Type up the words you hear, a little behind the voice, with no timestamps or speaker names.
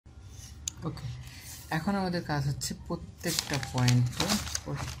ওকে, এখন আমাদের কাজ হচ্ছে প্রত্যেকটা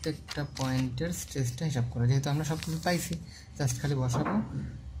পয়েন্টের স্ট্রেসটা হিসাব করা। যেহেতু আমরা সব কিছু পাইছি, জাস্ট খালি বসাবো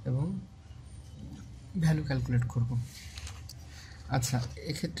এবং ভ্যালু ক্যালকুলেট করব। আচ্ছা,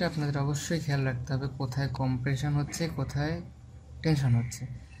 এক্ষেত্রে আপনাদের অবশ্যই খেয়াল রাখতে হবে কোথায় কম্প্রেশন হচ্ছে, কোথায় টেনশন হচ্ছে।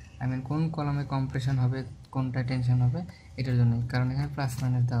 কোন কলামে কম্প্রেশন হবে, কোনটা টেনশন হবে, এটার জন্যই। কারণ এখানে প্লাস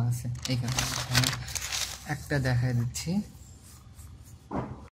মাইনাস দেওয়া আছে, এই কারণে আমি একটা দেখাই দিচ্ছি।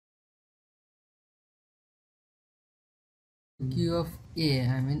 কিউ অফ এ,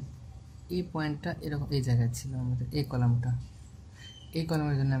 এই পয়েন্টটা এরকম এই জায়গায় ছিল আমাদের, এই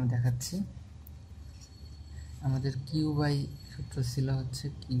কলামের জন্য আমি দেখাচ্ছি। আমাদের কিউ বাই সূত্র ছিল হচ্ছে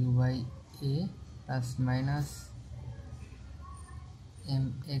Q by A plus minus M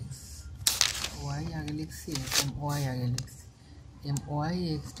x Y আগে লিখছি, এম ওয়াই আগে লিখছি, M Y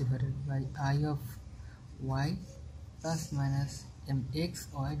x divided by I of Y plus minus M x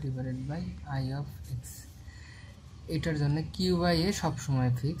Y divided by I of x. এটার জন্য কিউ বাই এ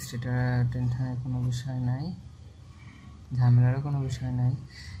সবসময় ফিক্সড, এটা টেনশনের কোনো বিষয় নাই, ঝামেলারও কোনো বিষয় নাই।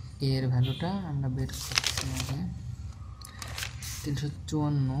 এর ভ্যালুটা আমরা বের করছি আগে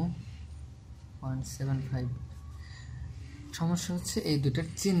 354.75। সমস্যা হচ্ছে এই দুটার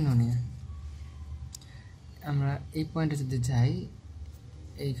চিহ্ন নিয়ে। আমরা এই পয়েন্টে যদি যাই,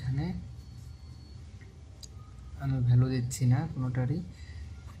 এইখানে আমি ভ্যালু দিচ্ছি না কোনোটারই,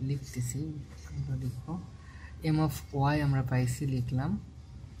 লিখতেছি, আমরা লিখবো এম অফ ওয়াই আমরা পাইছি, লিখলাম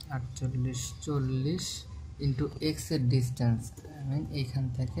 4840 ইন্টু এক্সের ডিস্টেন্স। এইখান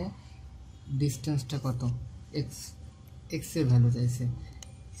থেকে ডিস্টেন্সটা কত, এক্সের ভ্যালু চাইছে,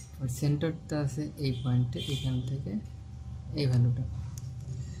 সেন্টারটা আছে এই পয়েন্টে, এখান থেকে এই ভ্যালুটা,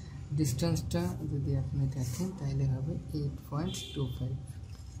 ডিস্টেন্সটা যদি আপনি দেখেন তাহলে হবে 8.25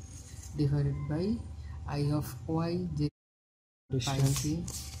 divided by I of Y, যে পাইছি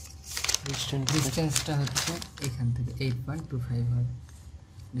ডিস্টেন্সটা হচ্ছে এখান থেকে 8.25 হয়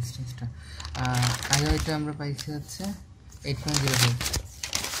ডিস্টেন্সটা। আই ওয়াইটা আমরা পাইছি হচ্ছে 8.05।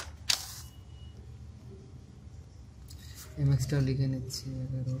 এমএক্সটাও লিখে নিচ্ছি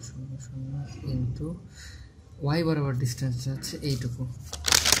 1100 ইন্টু ওয়াই বরাবর ডিস্টেন্সটা হচ্ছে এইটুকু।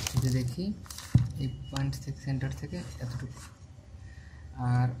 যদি দেখি এই পয়েন্ট থেকে, সেন্টার থেকে এতটুকু,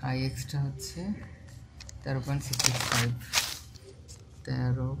 আর আই এক্সটা হচ্ছে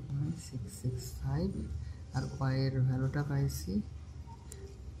 13.665, আর ওয়াইয়ের ভ্যালুটা পাইছি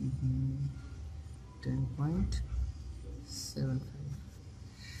 10.75।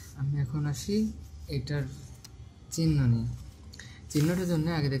 আমি এখন আসি এটার চিহ্ন নিয়ে। চিহ্নটার জন্য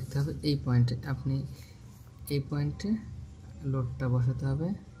আগে দেখতে হবে এই পয়েন্টে, আপনি এই পয়েন্টে লোডটা বসাতে হবে,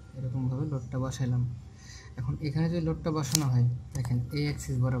 এরকমভাবে লোডটা বসাইলাম। এখন এখানে যদি লোডটা বসানো হয়, দেখেন এই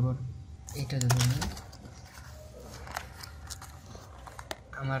অ্যাক্সিস বরাবর, এইটা যদি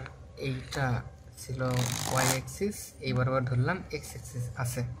আমার এইটা ছিল ওয়াই অ্যাক্সিস, এই বরাবর ধরলাম এক্স অ্যাক্সিস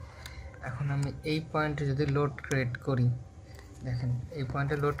আছে। এখন আমি এই পয়েন্টে যদি লোড ক্রিয়েট করি, দেখেন এই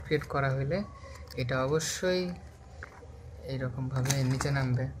পয়েন্টে লোড ক্রিয়েট করা হলে এটা অবশ্যই এইরকমভাবে নিচে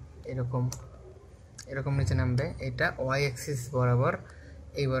নামবে, এরকম নিচে নামবে, এটা ওয়াই অ্যাক্সিস বরাবর,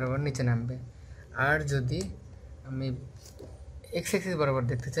 এই বরাবর নিচে নামবে। আর যদি আমি এক্স অ্যাক্সিস বরাবর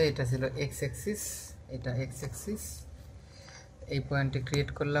দেখতে চাই, এটা ছিল এক্স অ্যাক্সিস, এটা এক্স অ্যাক্সিস, এই পয়েন্টে ক্রিয়েট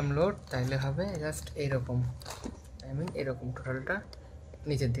করলাম লোড, তাইলে হবে জাস্ট এইরকম, এরকম টোটালটা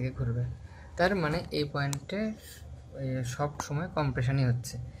নিচের দিকে ঘুরবে। তার মানে এই পয়েন্টে সব সময় কম্প্রেশনই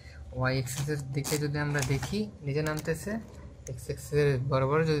হচ্ছে। ওয়াই এক্সিসের দিকে যদি আমরা দেখি নিচে নামতেছে, এক্স এক্সিসের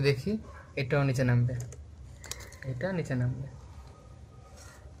বরাবর যদি দেখি এটাও নিচে নামবে, এটা নিচে নামবে,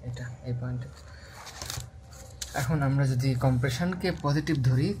 এটা এই পয়েন্টে। এখন আমরা যদি কম্প্রেশনকে পজিটিভ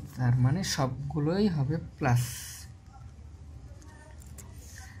ধরি, তার মানে সবগুলোই হবে প্লাস।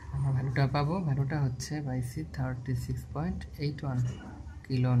 আমরা ভ্যালুটা পাবো, ভ্যালুটা হচ্ছে পাইছি 36.81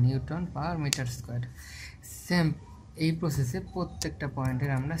 kilo Newton per metre square. Same এই প্রসেসে প্রত্যেকটা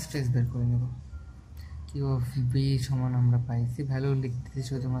পয়েন্টের আমরা স্ট্রেস বের করে নেব। কিউ অফ বি সমান আমরা পাইছি, ভ্যালু লিখতেছি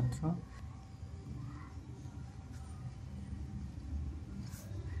শুধুমাত্র,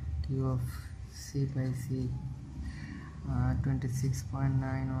 কিউ অফ সি পাইছি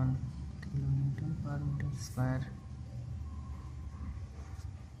 26.91 kilo Newton per metre square.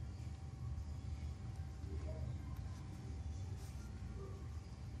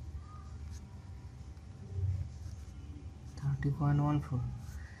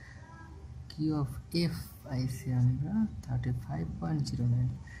 Q of F পাইছি আমরা 35.09,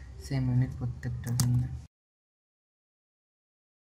 সেম ইউনিট প্রত্যেকটার জন্য।